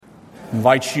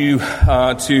invite you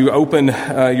to open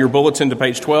your bulletin to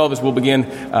page 12 as we'll begin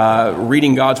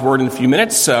reading God's Word in a few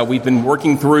minutes. We've been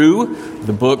working through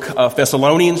the book of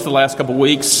Thessalonians for the last couple of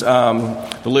weeks,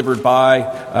 delivered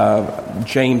by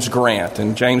James Grant.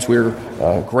 And James, we're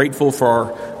grateful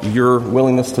for your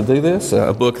willingness to do this,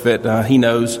 a book that he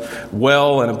knows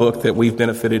well and a book that we've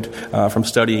benefited from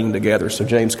studying together. So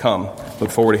James, come.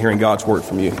 Look forward to hearing God's Word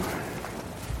from you.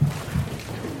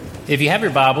 If you have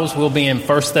your Bibles, we'll be in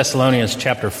 1 Thessalonians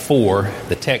chapter 4.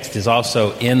 The text is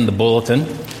also in the bulletin.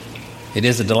 It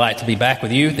is a delight to be back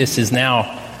with you. This is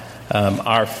now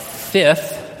our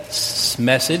fifth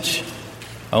message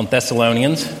on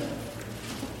Thessalonians.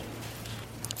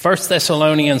 1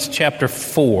 Thessalonians chapter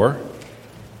 4,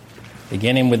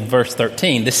 beginning with verse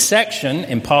 13. This section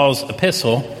in Paul's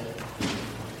epistle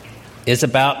is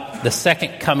about the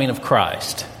second coming of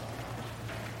Christ.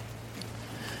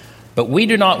 But we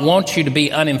do not want you to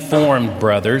be uninformed,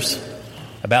 brothers,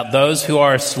 about those who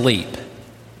are asleep,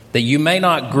 that you may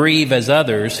not grieve as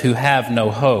others who have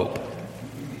no hope.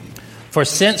 For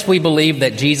since we believe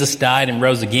that Jesus died and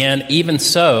rose again, even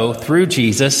so, through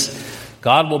Jesus,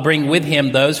 God will bring with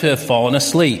him those who have fallen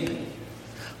asleep.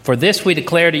 For this we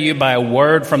declare to you by a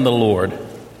word from the Lord,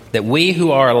 that we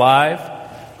who are alive,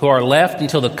 who are left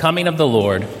until the coming of the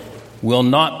Lord, will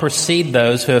not precede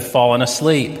those who have fallen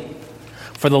asleep.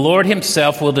 For the Lord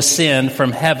himself will descend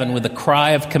from heaven with a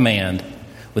cry of command,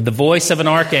 with the voice of an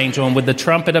archangel, and with the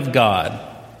trumpet of God,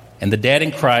 and the dead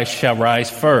in Christ shall rise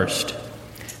first.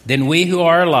 Then we who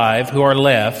are alive, who are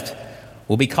left,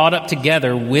 will be caught up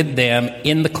together with them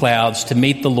in the clouds to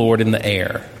meet the Lord in the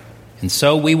air. And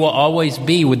so we will always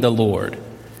be with the Lord.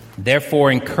 Therefore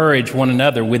encourage one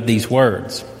another with these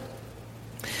words.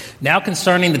 Now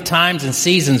concerning the times and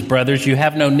seasons, brothers, you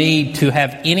have no need to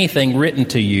have anything written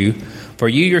to you, for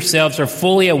you yourselves are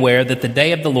fully aware that the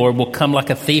day of the Lord will come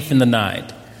like a thief in the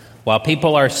night. While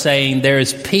people are saying there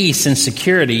is peace and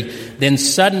security, then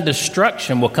sudden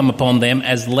destruction will come upon them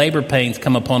as labor pains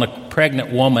come upon a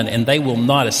pregnant woman, and they will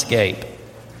not escape.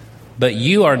 But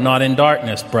you are not in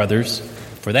darkness, brothers,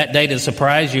 for that day to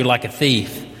surprise you like a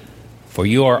thief. For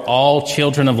you are all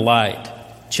children of light,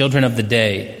 children of the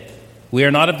day. We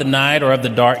are not of the night or of the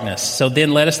darkness. So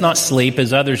then let us not sleep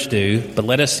as others do, but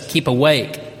let us keep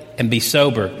awake and be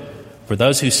sober. For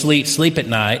those who sleep, sleep at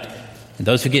night, and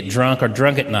those who get drunk are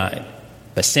drunk at night.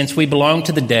 But since we belong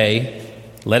to the day,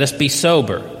 let us be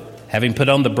sober, having put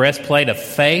on the breastplate of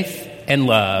faith and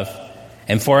love,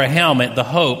 and for a helmet the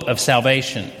hope of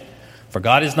salvation. For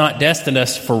God has not destined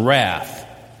us for wrath,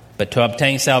 but to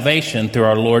obtain salvation through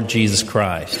our Lord Jesus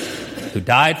Christ, who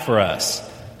died for us,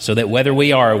 so that whether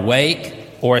we are awake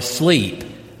or asleep,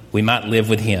 we might live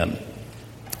with him.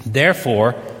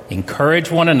 Therefore, encourage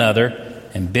one another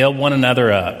and build one another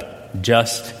up,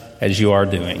 just as you are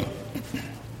doing.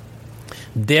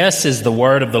 This is the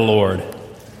word of the Lord.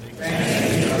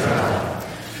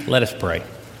 Let us pray.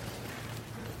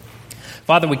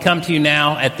 Father, we come to you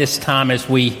now at this time as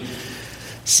we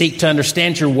seek to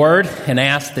understand your word and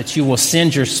ask that you will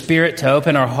send your Spirit to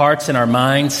open our hearts and our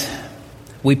minds.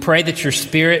 We pray that your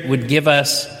Spirit would give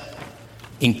us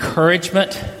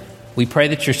encouragement. We pray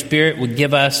that your Spirit would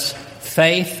give us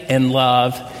faith and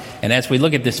love. And as we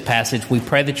look at this passage, we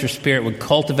pray that your Spirit would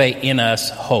cultivate in us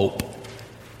hope.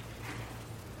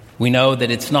 We know that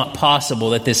it's not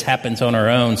possible that this happens on our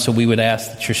own, so we would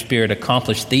ask that your Spirit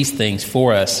accomplish these things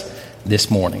for us this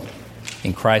morning.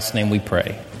 In Christ's name we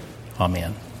pray.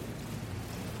 Amen.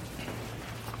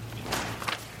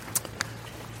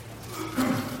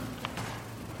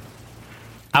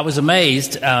 I was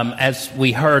amazed as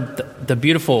we heard the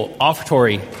beautiful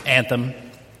offertory anthem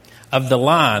of the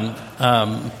line,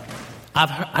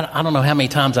 I don't know how many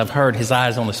times I've heard his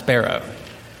eyes on the sparrow.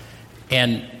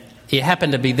 And it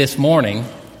happened to be this morning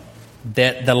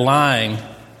that the line,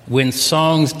 when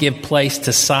songs give place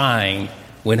to sighing,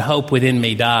 when hope within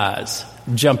me dies,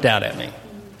 jumped out at me.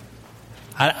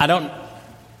 I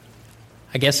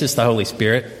guess it's the Holy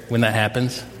Spirit when that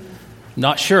happens.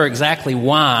 Not sure exactly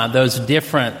why those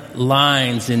different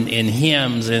lines in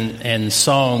hymns and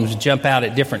songs jump out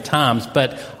at different times,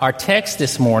 but our text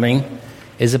this morning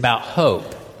is about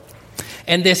hope.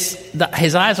 And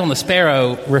his eyes on the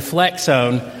sparrow reflects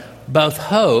on both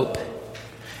hope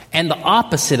and the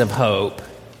opposite of hope,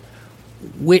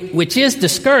 which is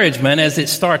discouragement. As it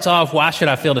starts off, why should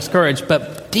I feel discouraged?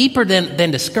 But deeper than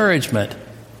discouragement,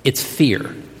 it's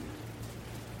fear.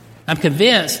 I'm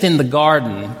convinced in the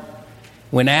garden,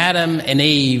 when Adam and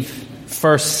Eve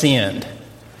first sinned,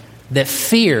 that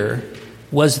fear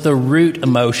was the root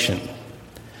emotion,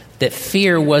 that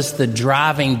fear was the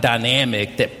driving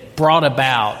dynamic that brought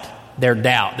about their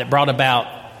doubt, that brought about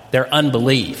their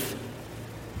unbelief.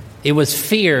 It was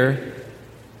fear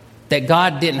that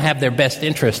God didn't have their best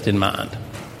interest in mind.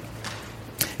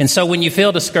 And so when you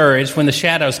feel discouraged, when the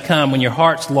shadows come, when your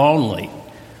heart's lonely,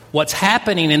 what's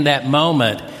happening in that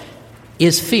moment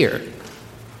is fear.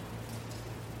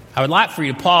 I would like for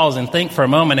you to pause and think for a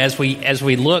moment as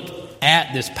we look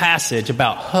at this passage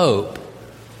about hope.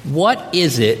 What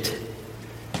is it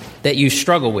that you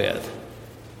struggle with?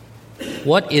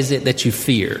 What is it that you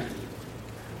fear?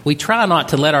 We try not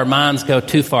to let our minds go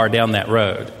too far down that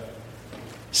road.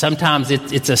 Sometimes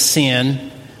it's a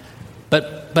sin,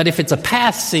 but if it's a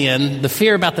past sin, the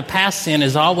fear about the past sin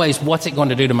is always, what's it going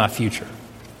to do to my future?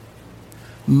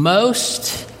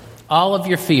 Most all of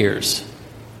your fears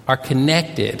are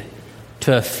connected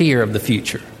to a fear of the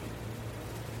future.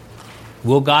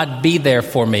 Will God be there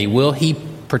for me? Will He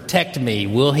protect me?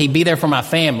 Will He be there for my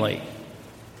family?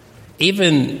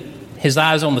 Even His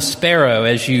eyes on the sparrow,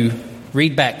 as you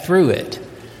read back through it,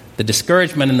 the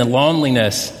discouragement and the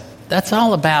loneliness, that's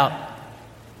all about,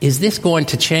 is this going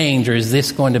to change or is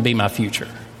this going to be my future?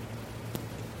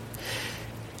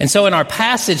 And so in our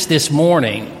passage this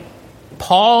morning,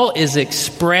 Paul is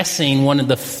expressing one of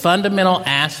the fundamental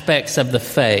aspects of the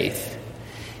faith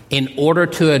in order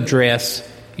to address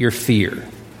your fear.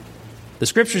 The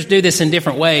scriptures do this in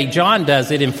different ways. John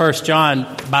does it in 1 John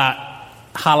by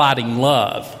highlighting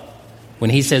love,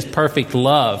 when he says perfect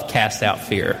love casts out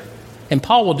fear. And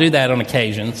Paul will do that on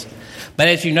occasions. But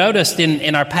as you noticed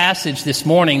in our passage this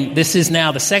morning, this is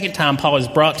now the second time Paul has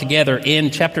brought together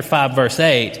in chapter 5, verse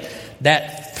 8,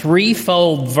 that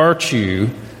threefold virtue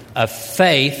of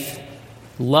faith,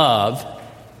 love,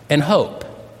 and hope.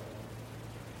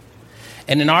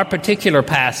 And in our particular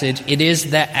passage, it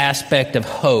is that aspect of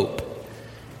hope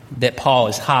that Paul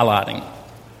is highlighting.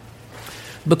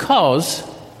 Because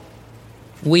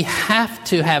we have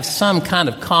to have some kind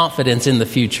of confidence in the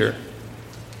future.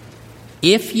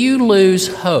 If you lose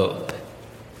hope,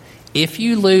 if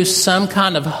you lose some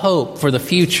kind of hope for the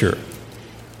future,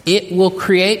 it will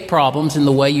create problems in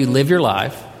the way you live your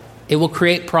life. It will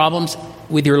create problems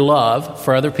with your love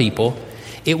for other people.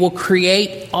 It will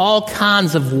create all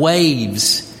kinds of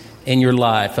waves in your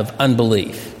life of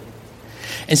unbelief.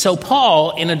 And so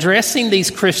Paul, in addressing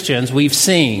these Christians, we've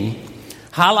seen,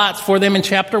 highlights for them in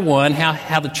chapter 1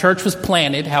 how the church was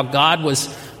planted, how God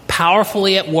was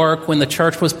powerfully at work when the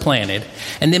church was planted.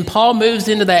 And then Paul moves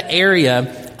into that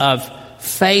area of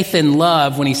faith and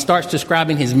love when he starts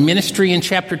describing his ministry in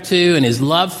chapter 2 and his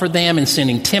love for them and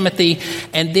sending Timothy,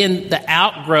 and then the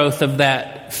outgrowth of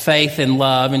that faith and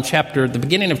love in the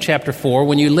beginning of chapter 4,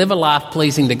 when you live a life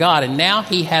pleasing to God. And now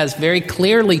he has very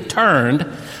clearly turned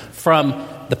from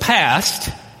the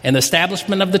past and the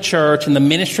establishment of the church and the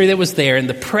ministry that was there and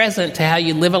the present to how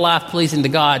you live a life pleasing to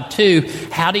God, to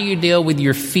how do you deal with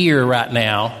your fear right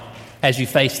now as you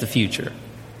face the future.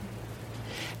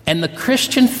 And the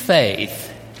Christian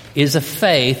faith is a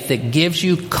faith that gives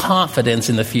you confidence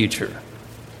in the future.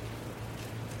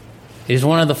 It is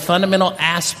one of the fundamental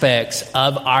aspects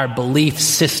of our belief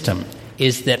system,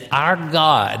 is that our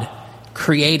God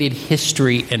created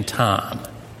history and time.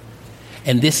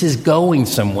 And this is going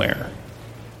somewhere.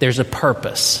 There's a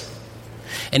purpose.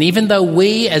 And even though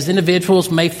we as individuals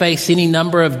may face any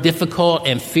number of difficult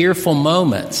and fearful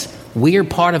moments, we are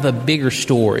part of a bigger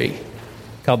story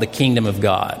called the kingdom of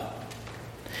God.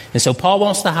 And so Paul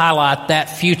wants to highlight that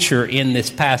future in this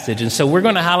passage. And so we're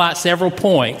going to highlight several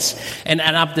points. And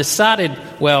I've decided,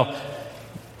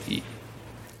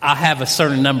 I have a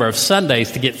certain number of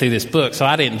Sundays to get through this book, so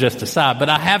I didn't just decide. But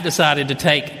I have decided to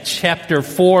take chapter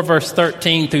 4, verse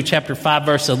 13 through chapter 5,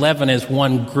 verse 11 as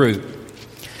one group.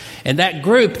 And that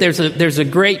group, there's a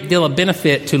great deal of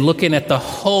benefit to looking at the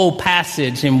whole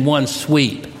passage in one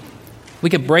sweep. We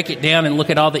could break it down and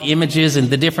look at all the images and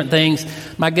the different things.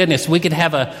 My goodness, we could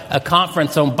have a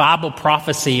conference on Bible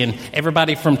prophecy, and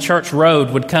everybody from Church Road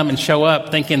would come and show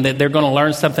up thinking that they're going to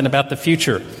learn something about the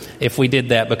future if we did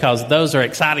that, because those are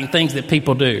exciting things that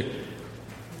people do.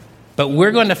 But we're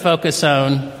going to focus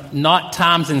on not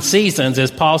times and seasons,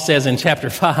 as Paul says in chapter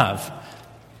 5,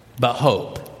 but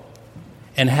hope,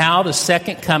 and how the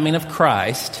second coming of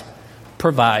Christ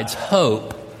provides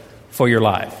hope for your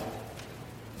life.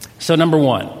 So number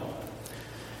one,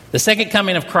 the second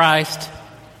coming of Christ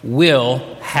will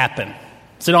happen.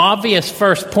 It's an obvious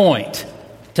first point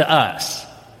to us.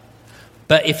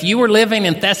 But if you were living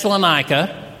in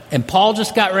Thessalonica and Paul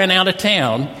just got run out of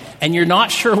town and you're not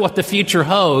sure what the future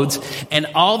holds and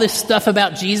all this stuff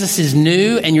about Jesus is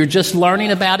new and you're just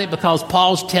learning about it because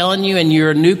Paul's telling you and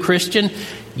you're a new Christian,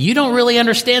 you don't really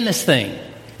understand this thing.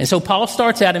 And so Paul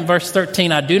starts out in verse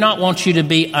 13, I do not want you to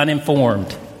be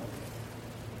uninformed.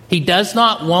 He does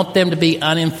not want them to be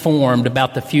uninformed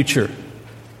about the future.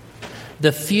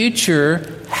 The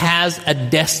future has a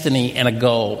destiny and a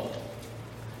goal.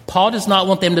 Paul does not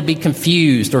want them to be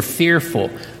confused or fearful.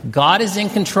 God is in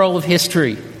control of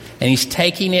history, and he's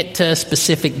taking it to a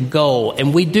specific goal.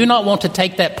 And we do not want to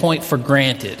take that point for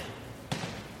granted.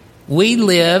 We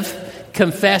live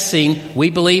confessing we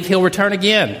believe he'll return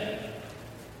again.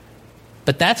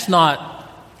 But that's not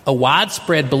a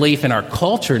widespread belief in our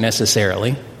culture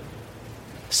necessarily.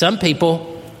 Some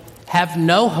people have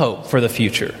no hope for the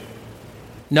future,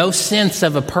 no sense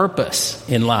of a purpose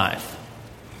in life.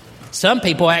 Some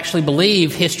people actually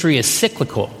believe history is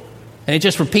cyclical and it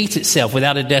just repeats itself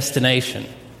without a destination.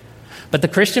 But the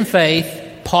Christian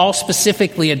faith, Paul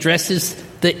specifically addresses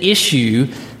the issue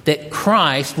that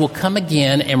Christ will come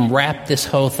again and wrap this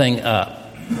whole thing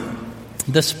up.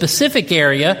 The specific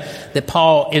area that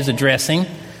Paul is addressing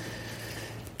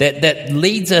that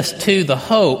leads us to the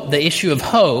hope, the issue of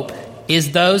hope,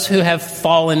 is those who have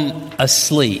fallen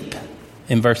asleep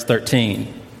in verse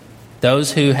 13.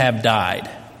 Those who have died.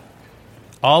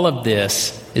 All of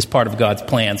this is part of God's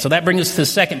plan. So that brings us to the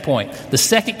second point. The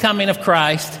second coming of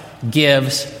Christ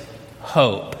gives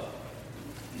hope.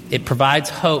 It provides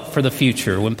hope for the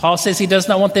future. When Paul says he does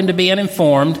not want them to be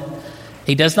uninformed,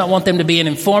 he does not want them to be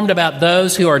uninformed about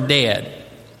those who are dead.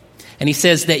 And he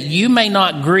says that you may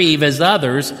not grieve as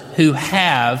others who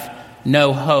have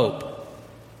no hope.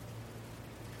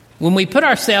 When we put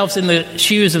ourselves in the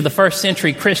shoes of the first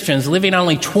century Christians living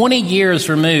only 20 years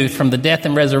removed from the death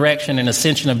and resurrection and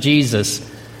ascension of Jesus,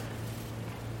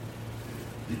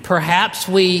 perhaps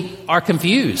we are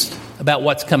confused about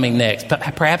what's coming next.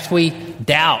 Perhaps we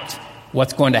doubt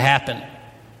what's going to happen.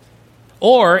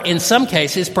 Or in some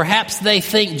cases, perhaps they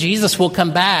think Jesus will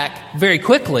come back very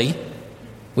quickly,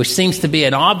 which seems to be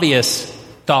an obvious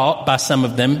thought by some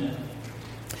of them.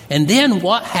 And then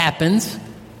what happens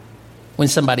when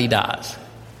somebody dies?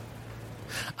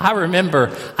 I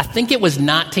remember, I think it was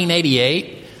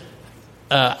 1988.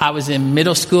 I was in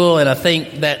middle school, and I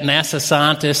think that NASA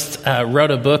scientist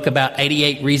wrote a book about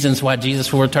 88 reasons why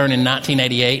Jesus will return in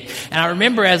 1988. And I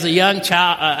remember as a young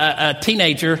child, a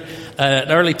teenager,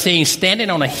 an early teen, standing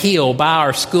on a hill by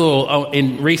our school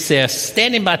in recess,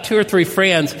 standing by 2 or 3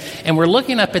 friends, and we're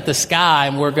looking up at the sky,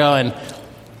 and we're going,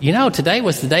 you know, today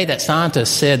was the day that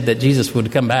scientists said that Jesus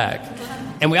would come back.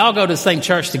 And we all go to the same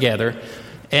church together.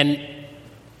 And,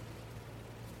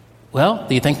 well,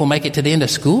 do you think we'll make it to the end of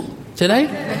school today?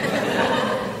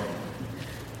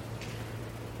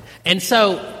 And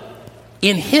so,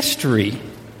 in history,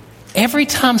 every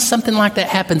time something like that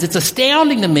happens, it's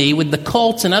astounding to me with the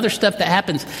cults and other stuff that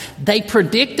happens. They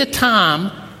predict a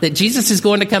time that Jesus is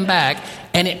going to come back,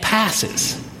 and it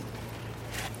passes.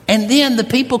 And then the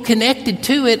people connected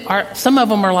to it, some of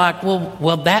them are like,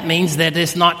 well, that means that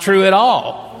it's not true at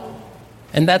all.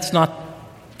 And that's not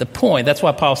the point. That's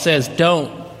why Paul says,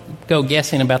 don't go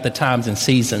guessing about the times and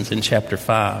seasons in chapter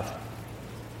 5.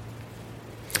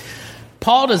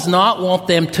 Paul does not want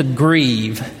them to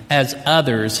grieve as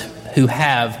others who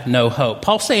have no hope.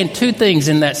 Paul's saying 2 things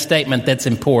in that statement that's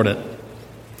important.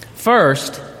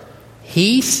 First,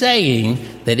 he's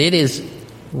saying that it is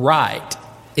right,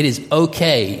 it is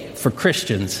okay for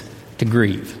Christians to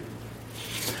grieve.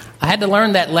 I had to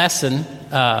learn that lesson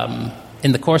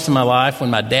in the course of my life when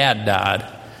my dad died.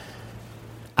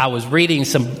 I was reading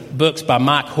some books by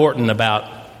Mike Horton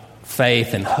about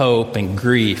faith and hope and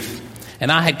grief.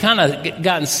 And I had kind of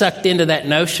gotten sucked into that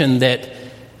notion that,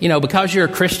 you know, because you're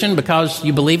a Christian, because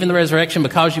you believe in the resurrection,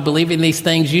 because you believe in these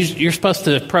things, you're supposed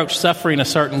to approach suffering a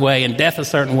certain way and death a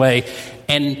certain way.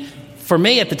 And for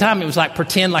me at the time, it was like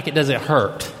pretend like it doesn't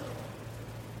hurt.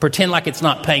 Pretend like it's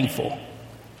not painful.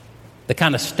 The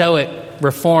kind of stoic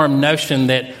reform notion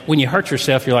that when you hurt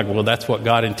yourself, you're like, well, that's what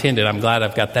God intended. I'm glad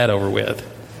I've got that over with.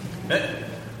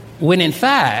 When in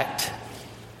fact,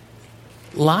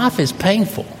 life is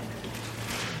painful.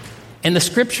 And the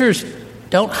scriptures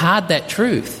don't hide that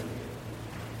truth.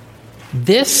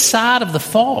 This side of the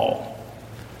fall,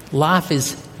 life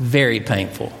is very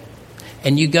painful.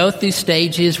 And you go through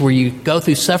stages where you go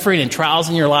through suffering and trials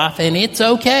in your life, and it's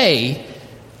okay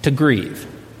to grieve.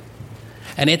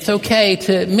 And it's okay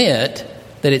to admit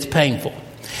that it's painful.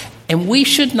 And we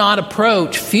should not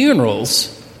approach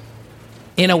funerals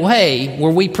in a way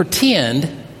where we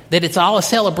pretend that it's all a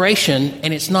celebration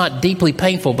and it's not deeply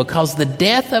painful, because the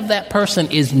death of that person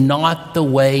is not the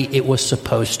way it was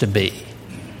supposed to be.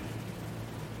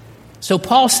 So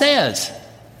Paul says,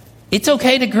 it's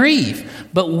okay to grieve.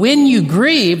 But when you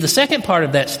grieve, the second part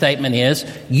of that statement is,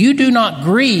 you do not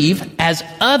grieve as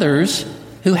others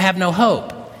who have no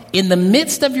hope. In the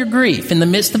midst of your grief, in the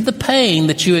midst of the pain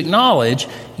that you acknowledge,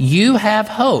 you have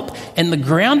hope. And the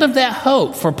ground of that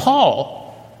hope for Paul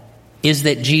is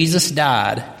that Jesus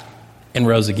died and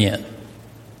rose again.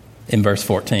 In verse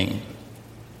 14.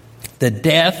 The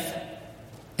death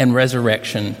and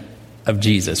resurrection of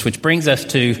Jesus. Which brings us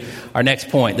to our next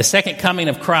point. The second coming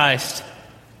of Christ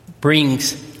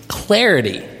brings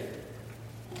clarity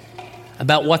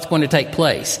about what's going to take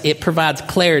place. It provides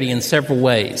clarity in several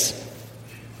ways.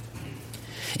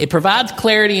 It provides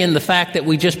clarity in the fact that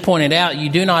we just pointed out, you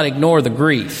do not ignore the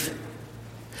grief.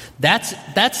 That's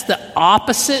the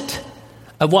opposite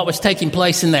of what was taking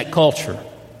place in that culture.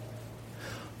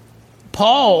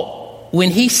 Paul, when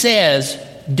he says,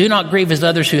 do not grieve as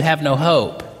others who have no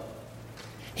hope,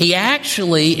 he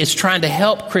actually is trying to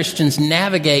help Christians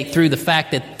navigate through the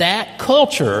fact that that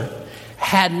culture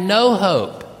had no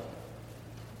hope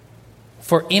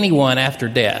for anyone after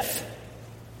death.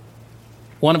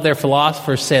 One of their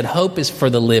philosophers said, hope is for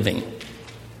the living,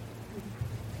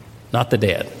 not the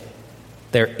dead.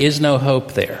 There is no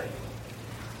hope there.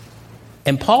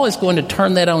 And Paul is going to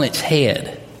turn that on its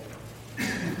head.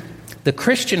 The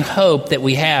Christian hope that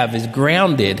we have is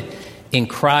grounded in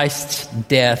Christ's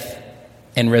death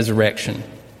and resurrection.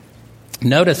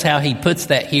 Notice how he puts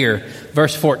that here,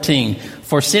 verse 14.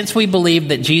 For since we believe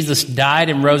that Jesus died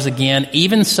and rose again,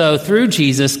 even so through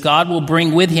Jesus, God will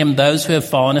bring with him those who have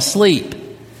fallen asleep.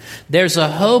 There's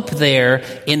a hope there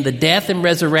in the death and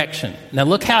resurrection. Now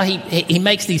look how he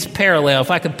makes these parallel. If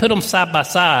I could put them side by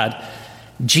side,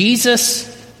 Jesus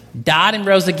died and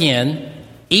rose again.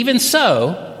 Even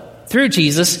so, through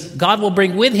Jesus, God will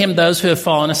bring with him those who have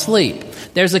fallen asleep.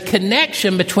 There's a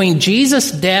connection between Jesus'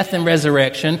 death and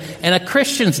resurrection and a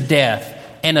Christian's death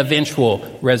and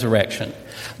eventual resurrection.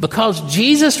 Because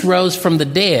Jesus rose from the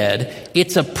dead,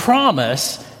 it's a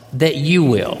promise that you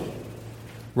will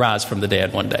rise from the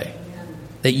dead one day.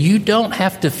 That you don't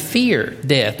have to fear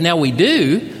death. Now we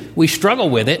do. We struggle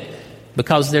with it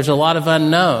because there's a lot of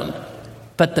unknown.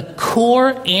 But the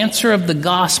core answer of the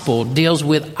gospel deals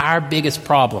with our biggest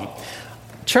problem.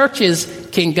 Churches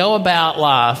can go about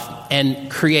life and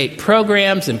create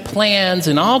programs and plans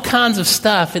and all kinds of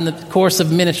stuff in the course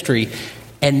of ministry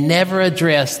and never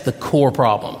address the core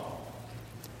problem.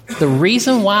 The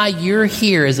reason why you're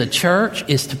here as a church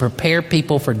is to prepare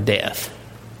people for death.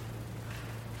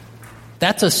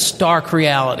 That's a stark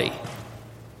reality.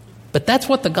 But that's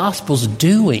what the gospel's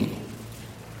doing.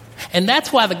 And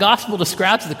that's why the gospel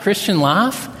describes the Christian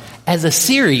life as a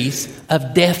series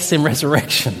of deaths and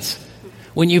resurrections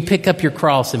when you pick up your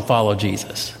cross and follow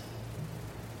Jesus.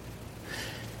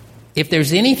 If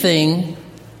there's anything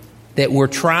that we're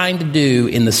trying to do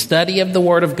in the study of the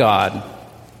Word of God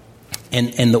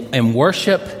and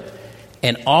worship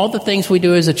and all the things we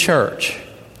do as a church,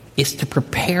 is to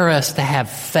prepare us to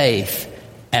have faith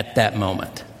at that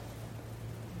moment.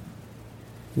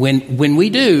 When we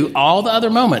do all the other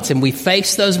moments and we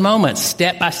face those moments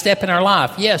step by step in our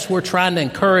life, yes, we're trying to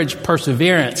encourage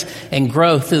perseverance and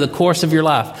growth through the course of your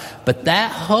life. But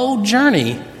that whole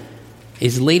journey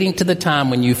is leading to the time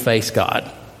when you face God.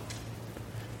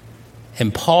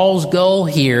 And Paul's goal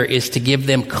here is to give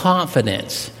them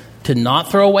confidence to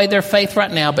not throw away their faith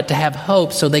right now, but to have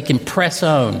hope so they can press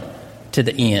on to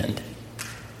the end.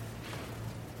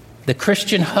 The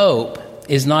Christian hope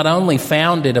is not only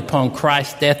founded upon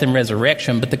Christ's death and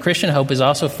resurrection, but the Christian hope is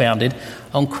also founded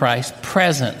on Christ's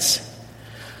presence.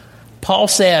 Paul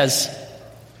says,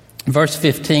 verse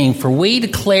 15, for we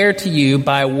declare to you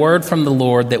by a word from the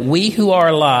Lord that we who are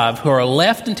alive, who are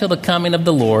left until the coming of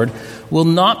the Lord, will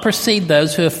not precede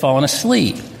those who have fallen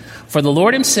asleep. For the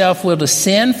Lord himself will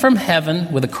descend from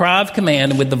heaven with a cry of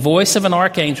command, and with the voice of an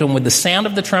archangel, and with the sound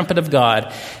of the trumpet of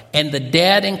God, and the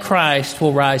dead in Christ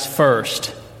will rise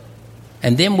first.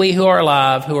 And then we who are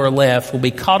alive, who are left, will be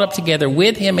caught up together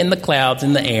with him in the clouds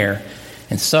in the air.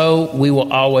 And so we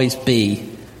will always be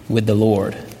with the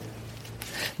Lord.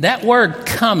 That word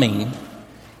coming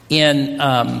in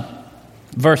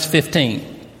verse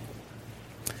 15,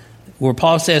 where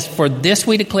Paul says, for this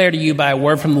we declare to you by a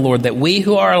word from the Lord, that we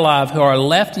who are alive, who are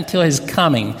left until his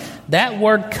coming. That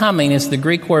word coming is the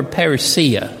Greek word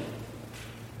parousia.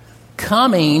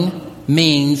 Coming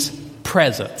means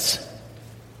presence.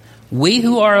 We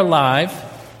who are alive,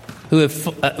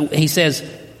 he says,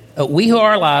 we who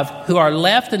are alive, who are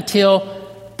left until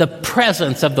the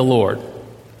presence of the Lord.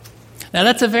 Now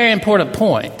that's a very important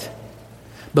point,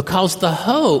 because the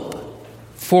hope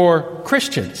for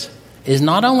Christians is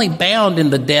not only bound in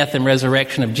the death and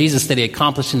resurrection of Jesus that he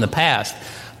accomplished in the past,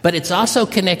 but it's also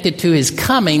connected to his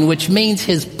coming, which means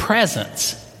his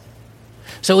presence.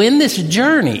 So in this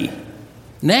journey,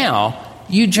 now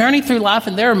You journey through life,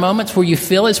 and there are moments where you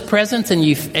feel His presence and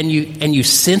you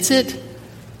sense it.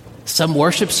 Some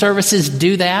worship services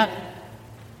do that.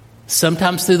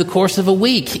 Sometimes through the course of a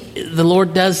week, the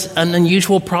Lord does an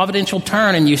unusual providential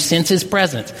turn and you sense His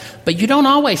presence. But you don't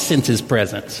always sense His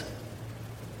presence.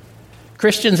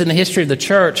 Christians in the history of the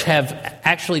church have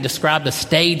actually described a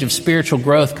stage of spiritual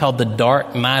growth called the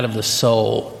dark night of the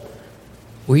soul,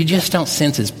 where you just don't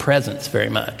sense His presence very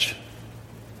much.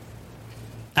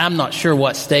 I'm not sure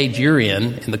what stage you're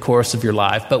in the course of your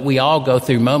life, but we all go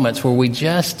through moments where we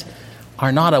just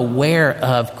are not aware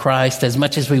of Christ as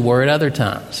much as we were at other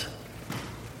times.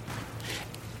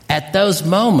 At those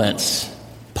moments,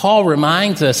 Paul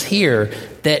reminds us here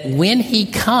that when He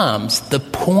comes, the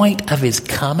point of His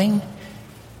coming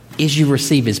is you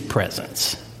receive His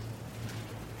presence.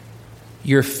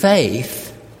 Your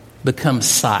faith becomes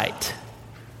sight,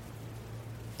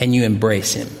 and you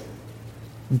embrace Him.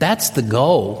 That's the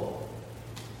goal.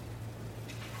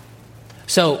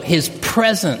 So His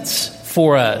presence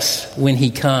for us when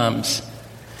He comes.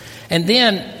 And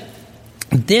then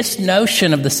this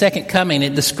notion of the second coming,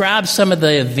 it describes some of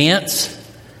the events,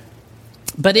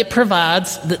 but it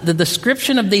provides the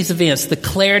description of these events, the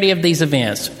clarity of these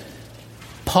events.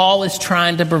 Paul is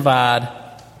trying to provide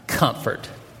comfort.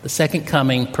 The second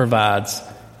coming provides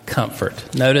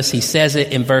comfort. Notice he says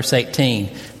it in verse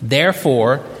 18.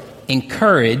 Therefore,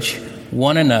 encourage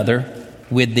one another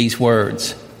with these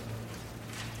words.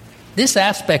 This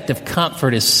aspect of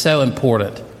comfort is so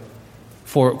important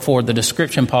for the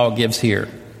description Paul gives here.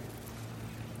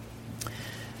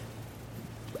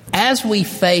 As we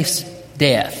face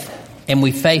death and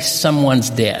we face someone's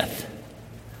death,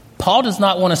 Paul does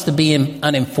not want us to be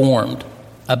uninformed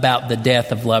about the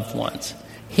death of loved ones.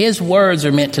 His words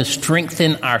are meant to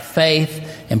strengthen our faith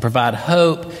and provide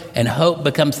hope, and hope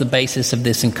becomes the basis of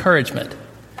this encouragement.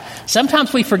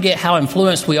 Sometimes we forget how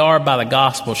influenced we are by the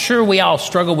gospel. Sure, we all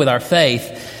struggle with our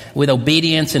faith, with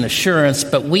obedience and assurance,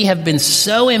 but we have been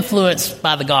so influenced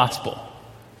by the gospel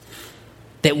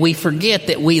that we forget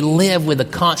that we live with a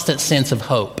constant sense of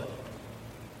hope.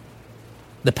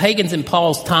 The pagans in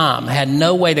Paul's time had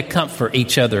no way to comfort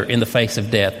each other in the face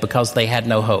of death because they had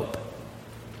no hope.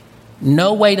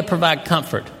 No way to provide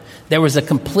comfort. There was a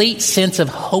complete sense of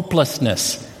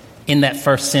hopelessness in that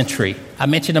first century. I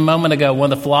mentioned a moment ago,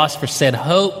 one of the philosophers said,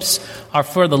 hopes are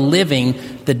for the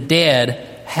living, the dead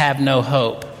have no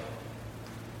hope.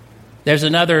 There's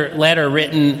another letter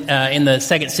written in the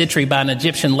 2nd century by an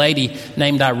Egyptian lady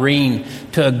named Irene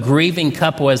to a grieving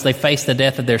couple as they face the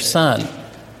death of their son.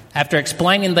 After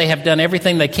explaining they have done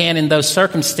everything they can in those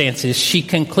circumstances, she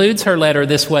concludes her letter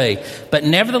this way: but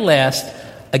nevertheless,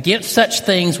 against such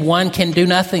things one can do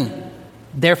nothing.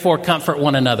 Therefore, comfort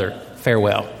one another.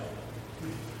 Farewell.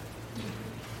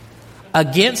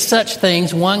 Against such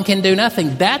things one can do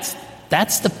nothing. That's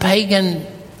the pagan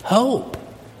hope.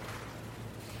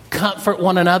 Comfort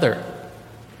one another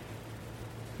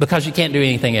because you can't do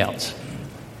anything else.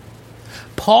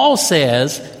 Paul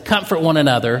says, comfort one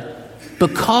another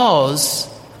because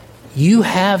you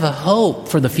have a hope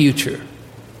for the future.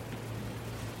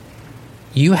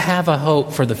 You have a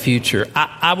hope for the future.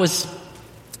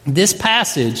 This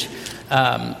passage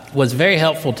was very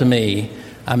helpful to me.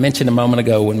 I mentioned a moment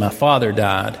ago when my father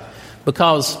died,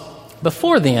 because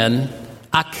before then,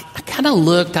 I kind of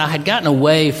looked, I had gotten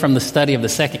away from the study of the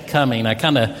second coming. I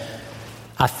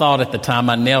thought at the time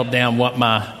I nailed down what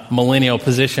my millennial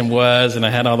position was, and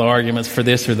I had all the arguments for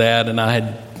this or that, and I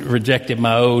had rejected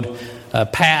my old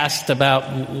past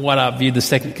about what I viewed the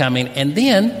second coming. And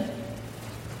then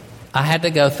I had to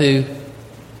go through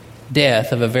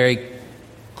death of a very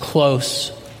close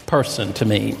person to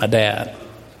me, my dad.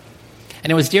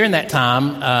 And it was during that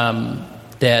time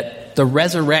that the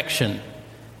resurrection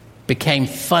became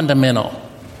fundamental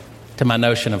to my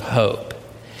notion of hope.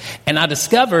 And I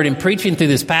discovered in preaching through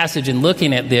this passage and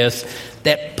looking at this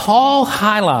that Paul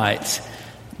highlights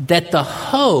that the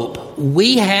hope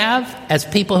we have as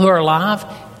people who are alive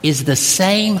is the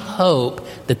same hope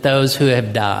that those who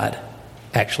have died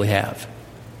actually have.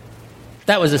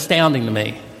 That was astounding to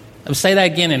me. I'll say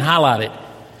that again and highlight it.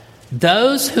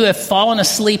 Those who have fallen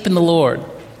asleep in the Lord,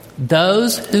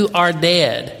 those who are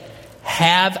dead,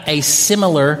 have a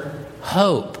similar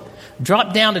hope.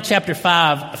 Drop down to chapter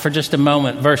 5 for just a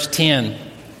moment, verse 10.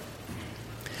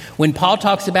 When Paul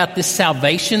talks about this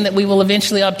salvation that we will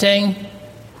eventually obtain,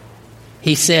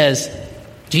 he says,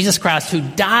 Jesus Christ, who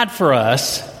died for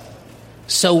us,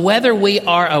 so whether we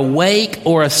are awake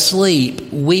or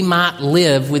asleep, we might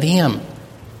live with him.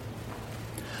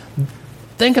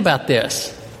 Think about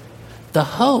this. The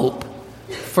hope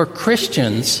for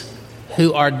Christians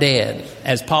who are dead,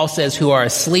 as Paul says, who are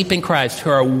asleep in Christ, who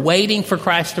are waiting for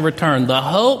Christ to return, the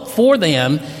hope for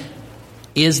them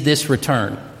is this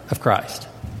return of Christ.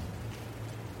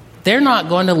 They're not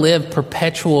going to live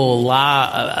perpetual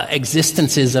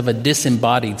existences of a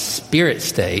disembodied spirit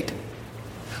state.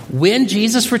 When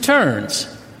Jesus returns,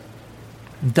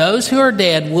 those who are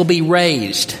dead will be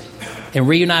raised and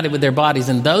reunited with their bodies,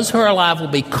 and those who are alive will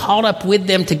be caught up with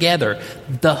them together.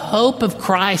 The hope of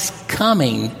Christ's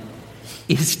coming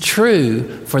is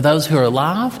true for those who are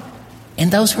alive and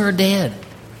those who are dead.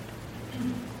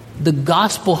 The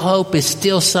gospel hope is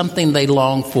still something they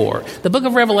long for. The book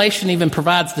of Revelation even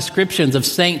provides descriptions of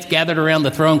saints gathered around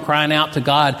the throne crying out to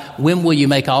God, "When will you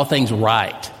make all things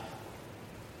right?"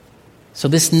 So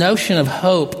this notion of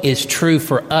hope is true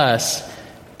for us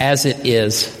as it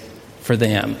is for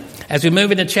them. As we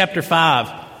move into chapter 5,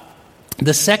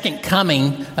 the second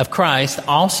coming of Christ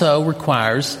also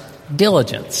requires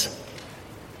diligence.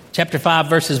 Chapter 5,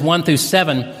 verses 1 through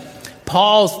 7,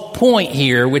 Paul's point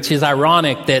here, which is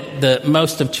ironic that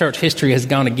most of church history has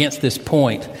gone against this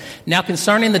point. "Now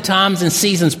concerning the times and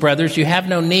seasons, brothers, you have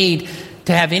no need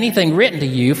to have anything written to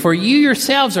you, for you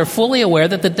yourselves are fully aware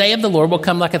that the day of the Lord will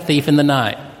come like a thief in the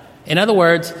night." In other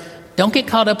words, don't get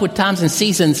caught up with times and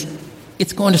seasons.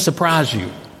 It's going to surprise you.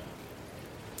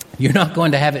 You're not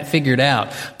going to have it figured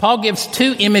out. Paul gives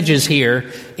two images here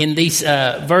in these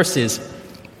verses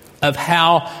of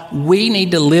how we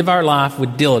need to live our life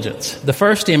with diligence. The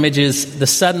first image is the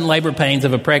sudden labor pains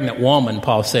of a pregnant woman,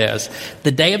 Paul says.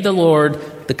 The day of the Lord,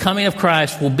 the coming of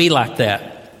Christ, will be like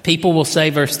that. People will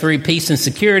say, verse 3, peace and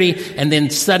security, and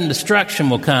then sudden destruction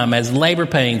will come as labor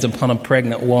pains upon a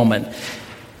pregnant woman.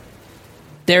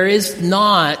 There is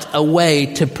not a way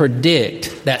to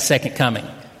predict that second coming.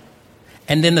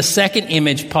 And then the second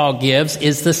image Paul gives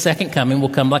is the second coming will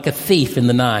come like a thief in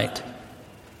the night.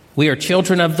 We are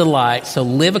children of the light, so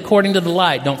live according to the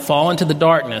light. Don't fall into the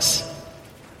darkness,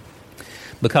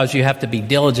 because you have to be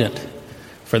diligent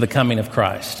for the coming of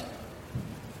Christ.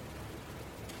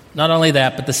 Not only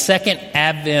that, but the second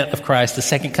advent of Christ, the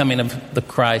second coming of the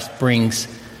Christ, brings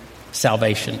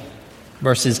salvation.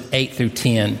 Verses 8 through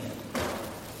 10.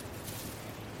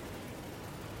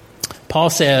 Paul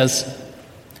says,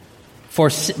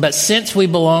 But since we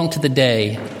belong to the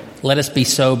day, let us be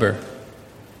sober,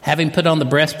 having put on the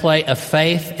breastplate of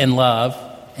faith and love,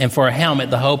 and for a helmet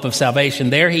the hope of salvation."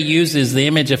 There he uses the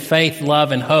image of faith,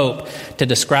 love, and hope to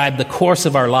describe the course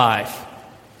of our life,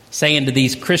 saying to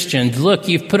these Christians, look,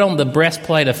 you've put on the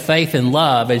breastplate of faith and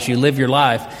love as you live your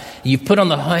life. You've put on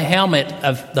the helmet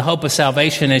of the hope of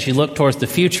salvation as you look towards the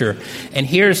future. And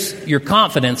here's your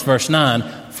confidence, verse 9,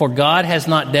 "For God has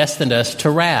not destined us to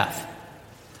wrath."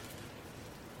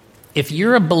 If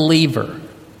you're a believer,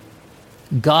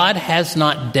 God has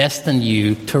not destined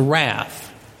you to wrath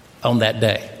on that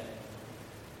day.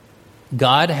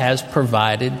 God has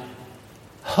provided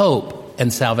hope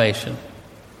and salvation.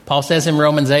 Paul says in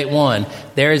Romans 8:1,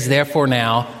 "There is therefore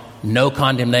now no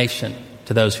condemnation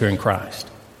to those who are in Christ."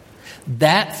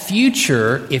 That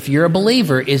future, if you're a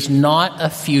believer, is not a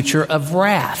future of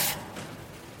wrath.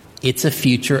 It's a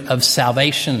future of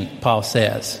salvation, Paul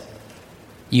says.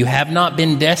 You have not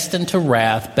been destined to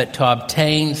wrath, but to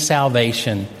obtain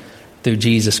salvation through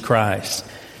Jesus Christ.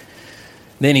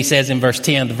 Then he says in verse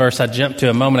 10, the verse I jumped to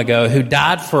a moment ago, "Who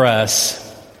died for us,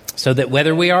 so that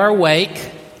whether we are awake,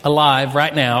 alive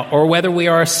right now, or whether we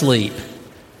are asleep,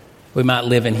 we might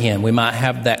live in him." We might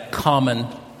have that common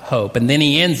hope. And then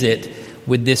he ends it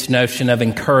with this notion of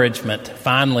encouragement.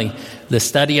 Finally, the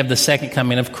study of the second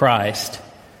coming of Christ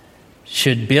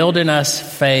should build in us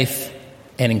faith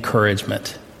and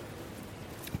encouragement.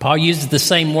 Paul uses the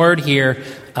same word here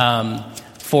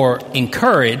for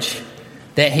encourage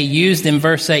that he used in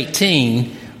verse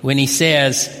 18 when he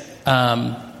says,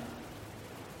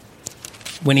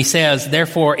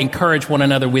 "Therefore encourage one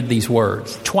another with these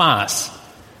words." Twice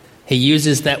he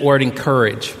uses that word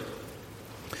encourage.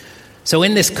 So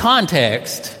in this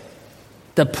context,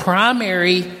 the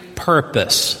primary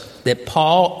purpose that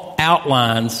Paul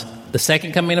outlines the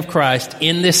second coming of Christ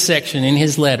in this section in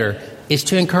his letter is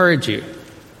to encourage you.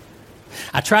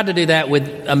 I tried to do that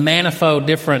with a manifold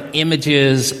different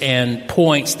images and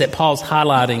points that Paul's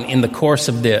highlighting in the course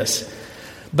of this.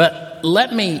 But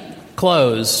let me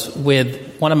close with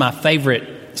one of my favorite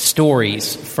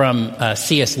stories from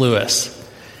C.S. Lewis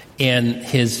in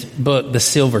his book, The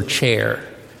Silver Chair,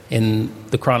 in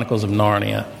the Chronicles of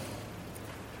Narnia.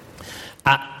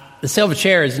 The Silver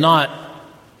Chair is not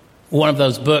one of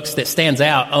those books that stands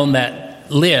out on that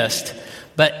list,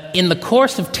 but in the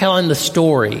course of telling the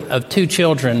story of two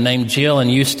children named Jill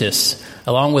and Eustace,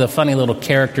 along with a funny little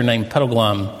character named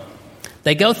Puddleglum,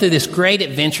 They go through this great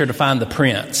adventure to find the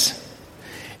prince.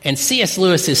 And C.S.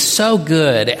 Lewis is so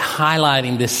good at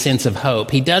highlighting this sense of hope.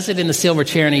 He does it in The Silver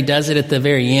Chair, and he does it at the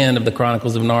very end of the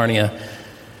Chronicles of Narnia.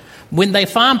 When they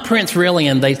find Prince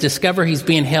Rilian, they discover he's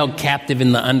being held captive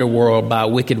in the underworld by a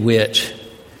wicked witch.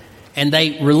 And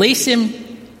they release him,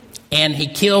 and he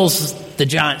kills the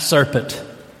giant serpent.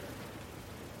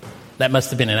 That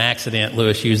must have been an accident.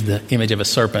 Lewis used the image of a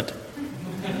serpent.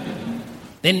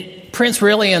 Then Prince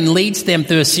Rilian leads them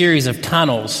through a series of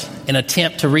tunnels in an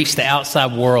attempt to reach the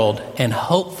outside world and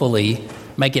hopefully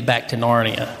make it back to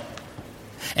Narnia.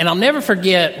 And I'll never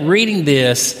forget reading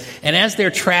this, and as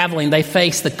they're traveling, they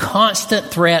face the constant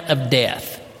threat of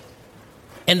death.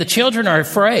 And the children are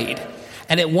afraid.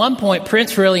 And at one point,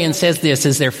 Prince Rilian says this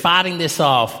as they're fighting this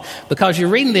off, because you're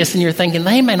reading this and you're thinking,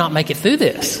 they may not make it through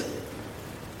this.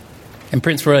 And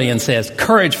Prince Rilian says,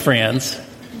 "Courage, friends.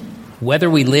 Whether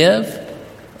we live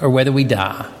or whether we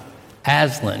die,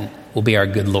 Aslan will be our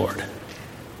good Lord."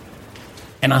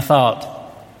 And I thought,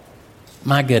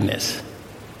 my goodness,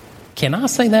 can I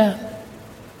say that?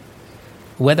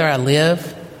 Whether I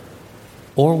live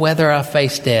or whether I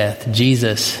face death,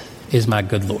 Jesus is my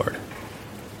good Lord.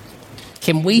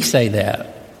 Can we say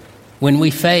that when we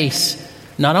face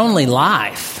not only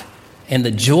life and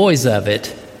the joys of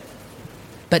it,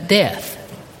 but death?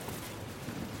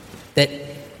 That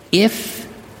if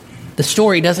the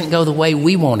story doesn't go the way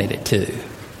we wanted it to,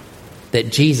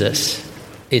 that Jesus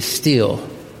is still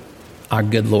our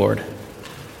good Lord.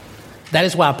 That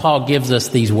is why Paul gives us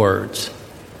these words,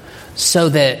 so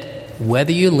that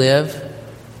whether you live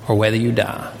or whether you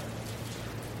die,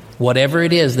 whatever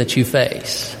it is that you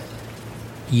face,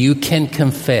 you can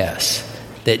confess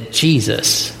that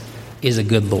Jesus is a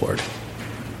good Lord.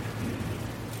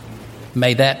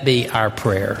 May that be our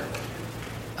prayer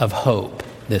of hope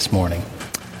this morning.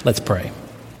 Let's pray.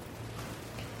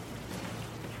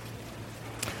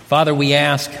 Father, we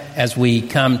ask as we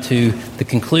come to the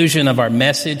conclusion of our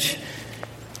message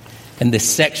in this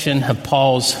section of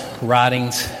Paul's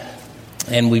writings,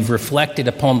 and we've reflected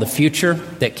upon the future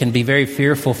that can be very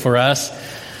fearful for us,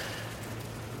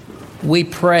 we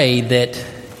pray that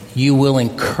you will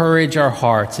encourage our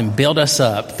hearts and build us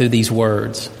up through these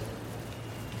words.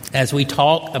 As we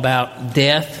talk about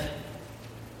death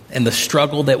and the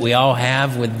struggle that we all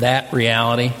have with that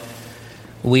reality,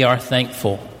 we are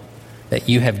thankful that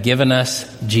you have given us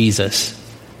Jesus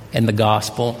and the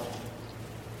gospel.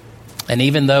 And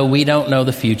even though we don't know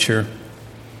the future,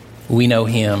 we know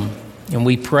him. And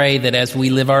we pray that as we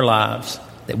live our lives,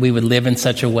 that we would live in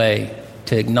such a way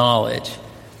to acknowledge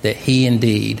that he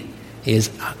indeed is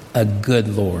a good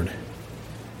Lord.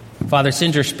 Father,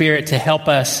 send your Spirit to help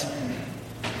us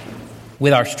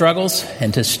with our struggles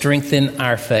and to strengthen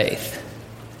our faith.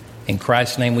 In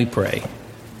Christ's name we pray.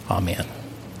 Amen.